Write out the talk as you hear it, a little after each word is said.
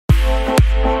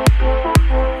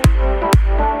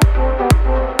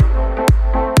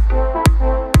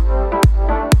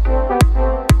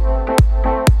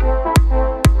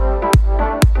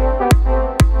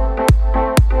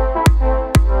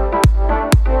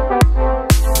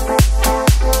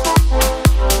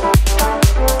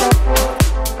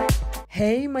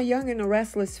my Young and the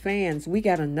Restless fans, we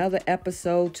got another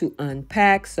episode to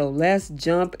unpack, so let's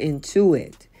jump into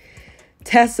it.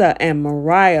 Tessa and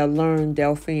Mariah learn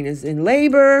Delphine is in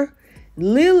labor.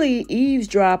 Lily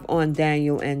eavesdrop on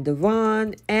Daniel and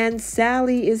Devon, and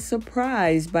Sally is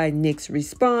surprised by Nick's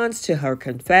response to her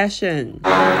confession.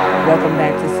 Welcome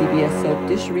back to CBS Soap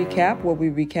Dish Recap, where we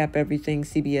recap everything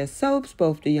CBS soaps,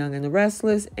 both the Young and the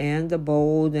Restless and the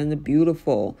Bold and the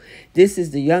Beautiful. This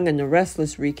is the Young and the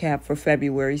Restless recap for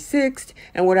February 6th,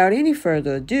 and without any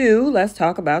further ado, let's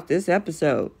talk about this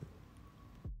episode.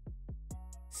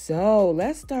 So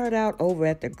let's start out over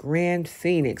at the Grand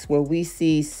Phoenix, where we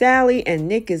see Sally and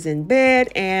Nick is in bed,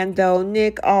 and though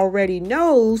Nick already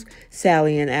knows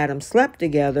Sally and Adam slept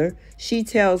together, she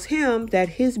tells him that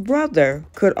his brother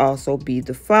could also be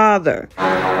the father.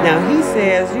 Now he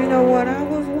says, you know what, I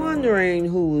was wondering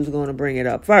who was going to bring it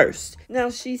up first. Now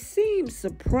she seems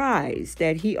surprised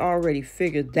that he already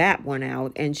figured that one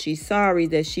out, and she's sorry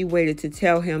that she waited to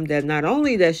tell him that not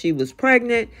only that she was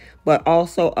pregnant, but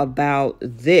also about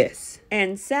this.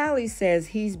 And Sally says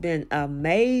he's been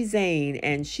amazing,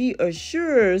 and she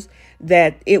assures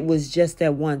that it was just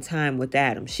that one time with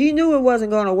Adam. She knew it wasn't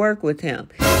going to work with him,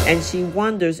 and she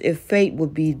wonders if fate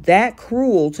would be that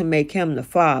cruel to make him the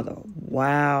father.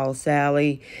 Wow,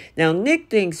 Sally. Now, Nick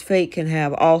thinks fate can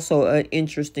have also an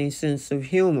interesting sense of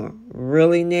humor.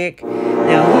 Really, Nick?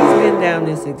 Now, he's been down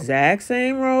this exact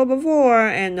same road before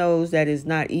and knows that it's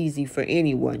not easy for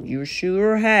anyone. You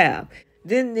sure have.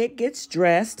 Then Nick gets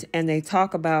dressed and they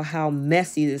talk about how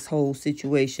messy this whole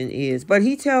situation is. But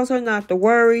he tells her not to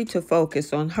worry, to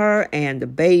focus on her and the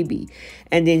baby.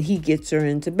 And then he gets her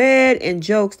into bed and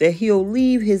jokes that he'll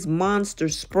leave his monster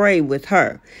spray with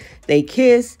her. They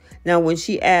kiss. Now, when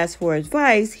she asks for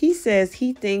advice, he says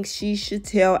he thinks she should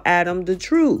tell Adam the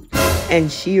truth.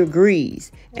 And she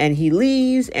agrees. And he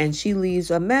leaves, and she leaves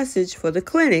a message for the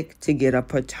clinic to get a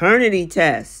paternity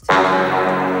test.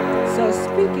 So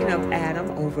speaking of Adam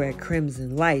over at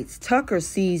Crimson Lights, Tucker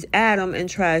sees Adam and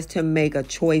tries to make a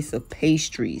choice of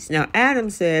pastries. Now, Adam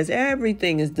says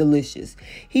everything is delicious.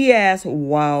 He asks,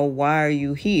 well, why are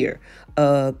you here?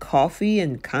 Coffee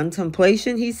and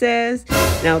contemplation, he says.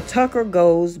 Now, Tucker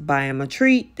goes buy him a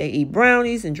treat. They eat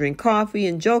brownies and drink coffee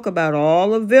and joke about all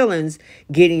the villains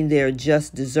getting their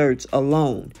just desserts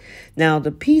alone. Now,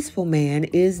 the peaceful man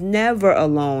is never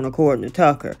alone, according to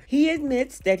Tucker. He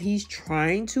admits that he's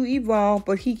trying to evolve,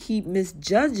 but he keeps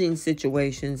misjudging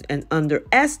situations and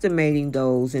underestimating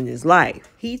those in his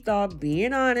life. He thought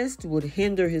being honest would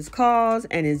hinder his cause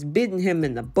and is biting him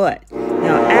in the butt.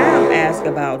 Now, Adam asks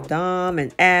about Dom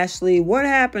and Ashley. What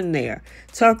happened there?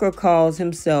 Tucker calls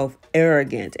himself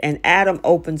arrogant, and Adam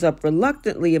opens up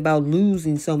reluctantly about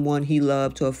losing someone he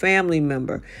loved to a family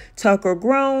member. Tucker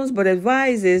groans but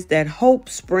advises that hope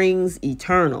springs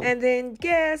eternal. And then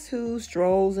guess who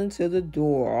strolls into the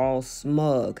door all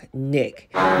smug? Nick.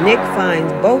 Nick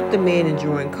finds both the men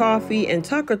enjoying coffee, and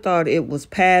Tucker thought it was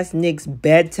past Nick's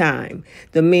bedtime.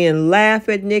 The men laugh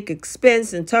at Nick's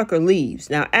expense and Tucker leaves.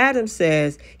 Now, Adam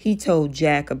says he told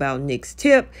Jack about Nick's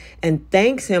tip and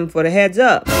thanks him for the heads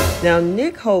up. Now,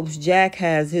 Nick hopes Jack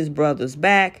has his brother's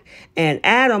back, and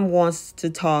Adam wants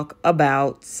to talk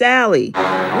about Sally.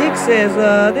 Nick says,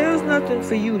 there's nothing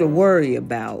for you to worry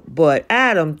about, but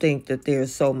Adam thinks that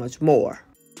there's so much more.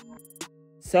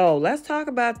 So let's talk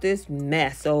about this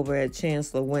mess over at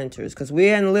Chancellor Winters, because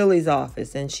we're in Lily's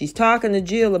office and she's talking to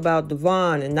Jill about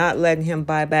Devon and not letting him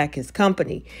buy back his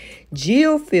company.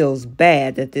 Jill feels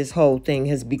bad that this whole thing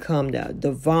has become the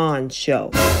Devon show.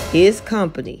 His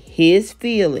company, his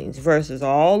feelings versus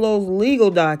all those legal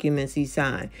documents he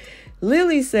signed.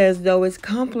 Lily says, though, it's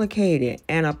complicated,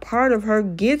 and a part of her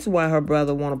gets why her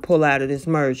brother want to pull out of this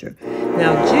merger.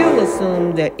 Now, Jill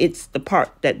assumed that it's the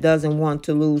part that doesn't want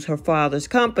to lose her father's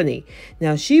company.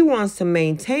 Now, she wants to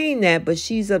maintain that, but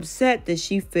she's upset that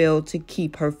she failed to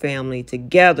keep her family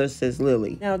together, says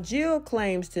Lily. Now, Jill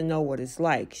claims to know what it's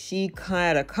like. She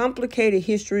had a complicated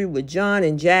history with John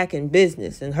and Jack in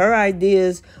business, and her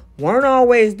ideas weren't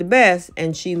always the best,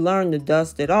 and she learned to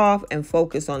dust it off and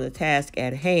focus on the task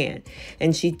at hand.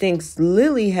 And she thinks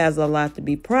Lily has a lot to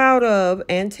be proud of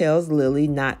and tells Lily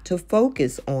not to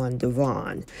focus on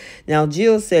Devon. Now,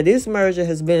 Jill said this merger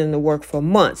has been in the work for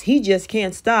months. He just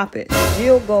can't stop it.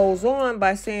 Jill goes on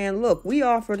by saying, look, we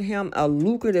offered him a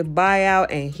lucrative buyout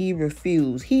and he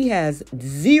refused. He has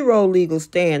zero legal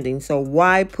standing, so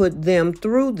why put them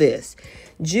through this?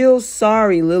 Jill's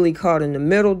sorry Lily caught in the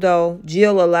middle though.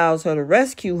 Jill allows her to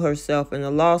rescue herself in a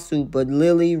lawsuit, but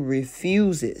Lily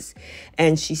refuses.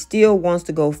 And she still wants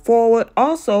to go forward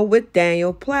also with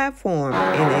Daniel's platform,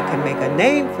 and it can make a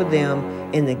name for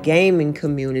them in the gaming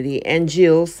community. And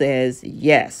Jill says,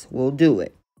 yes, we'll do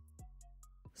it.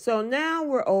 So now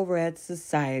we're over at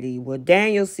Society, where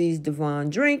Daniel sees Devon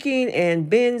drinking and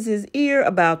bends his ear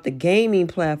about the gaming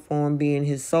platform being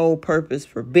his sole purpose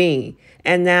for being.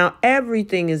 And now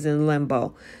everything is in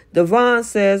limbo. Devon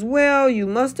says, well, you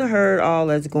must have heard all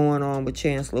that's going on with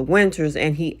Chancellor Winters,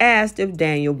 and he asked if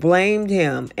Daniel blamed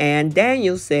him, and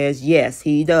Daniel says, yes,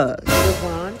 he does.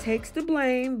 Devon takes the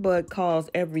blame, but calls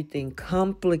everything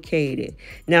complicated.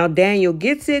 Now, Daniel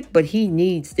gets it, but he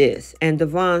needs this, and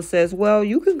Devon says, well,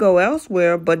 you can go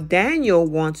elsewhere, but Daniel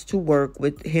wants to work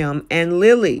with him and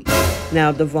Lily.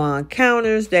 Now, Devon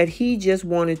counters that he just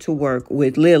wanted to work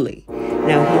with Lily.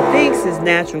 Now, he thinks it's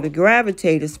natural to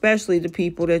gravitate, especially the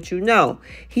people that you know.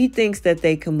 He thinks that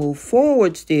they can move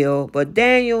forward still, but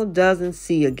Daniel doesn't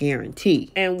see a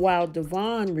guarantee. And while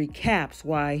Devon recaps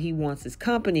why he wants his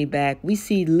company back, we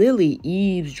see Lily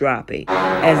eavesdropping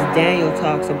as Daniel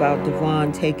talks about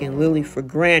Devon taking Lily for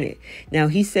granted. Now,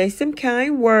 he says some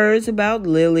kind words about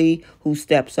Lily, who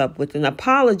steps up with an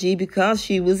apology because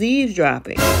she was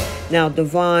eavesdropping. Now,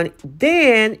 Devon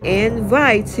then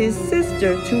invites his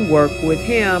sister to work with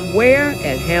him, where?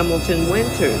 At Hamilton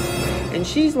Winters. And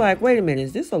she's like, wait a minute,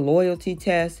 is this a loyalty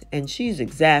test? And she's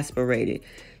exasperated.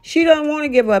 She doesn't want to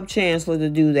give up Chancellor to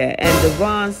do that. And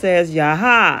Devon says,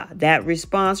 yaha, that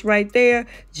response right there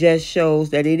just shows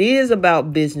that it is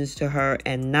about business to her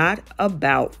and not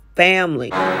about family.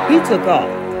 He took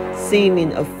off,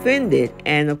 seeming offended,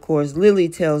 and of course Lily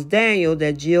tells Daniel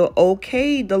that Jill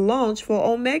okayed the launch for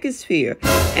Omegasphere,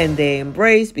 and they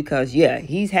embrace because yeah,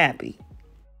 he's happy.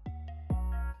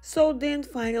 So then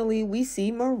finally we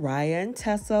see Mariah and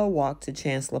Tessa walk to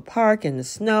Chancellor Park in the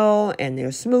snow, and they're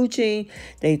smooching.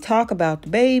 They talk about the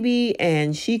baby,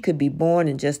 and she could be born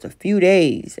in just a few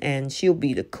days, and she'll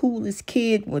be the coolest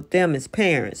kid with them as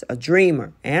parents, a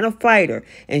dreamer and a fighter,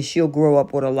 and she'll grow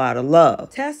up with a lot of love.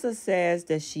 Tessa says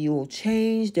that she will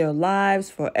change their lives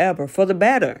forever for the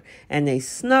better, and they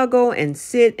snuggle and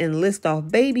sit and list off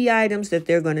baby items that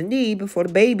they're going to need before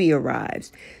the baby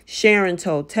arrives. Sharon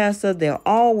told Tessa they'll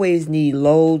always need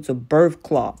loads of birth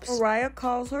cloths. Mariah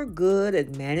calls her good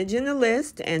at managing the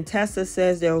list, and Tessa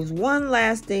says there was one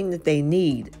last thing that they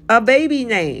need, a baby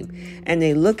name. And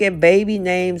they look at baby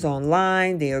names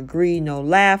online. They agree no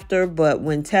laughter, but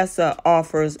when Tessa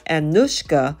offers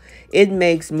Anushka, it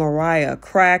makes Mariah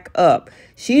crack up.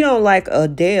 She don't like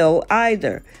Adele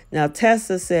either. Now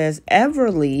Tessa says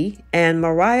Everly, and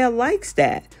Mariah likes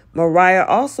that. Mariah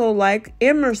also likes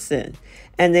Emerson.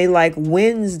 And they like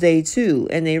Wednesday too.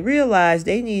 And they realize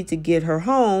they need to get her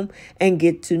home and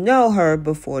get to know her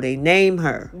before they name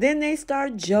her. Then they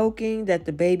start joking that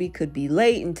the baby could be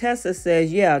late. And Tessa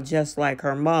says, yeah, just like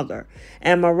her mother.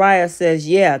 And Mariah says,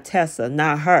 yeah, Tessa,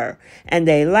 not her. And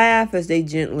they laugh as they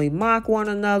gently mock one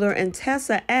another. And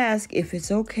Tessa asks if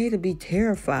it's okay to be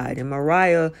terrified. And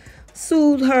Mariah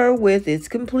soothed her with it's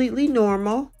completely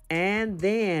normal. And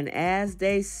then as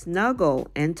they snuggle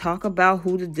and talk about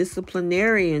who the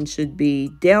disciplinarian should be,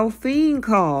 Delphine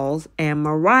calls and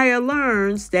Mariah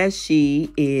learns that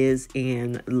she is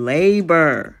in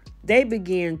labor. They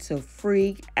begin to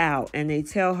freak out and they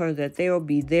tell her that they'll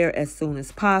be there as soon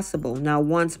as possible. Now,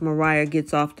 once Mariah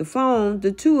gets off the phone,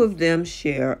 the two of them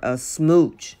share a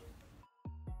smooch.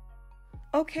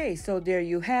 Okay, so there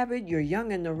you have it, your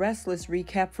Young and the Restless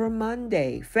recap for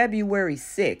Monday, February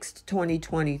 6th,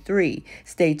 2023.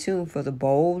 Stay tuned for the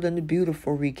bold and the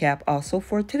beautiful recap also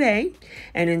for today.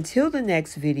 And until the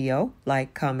next video,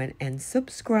 like, comment, and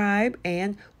subscribe,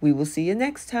 and we will see you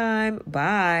next time.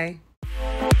 Bye.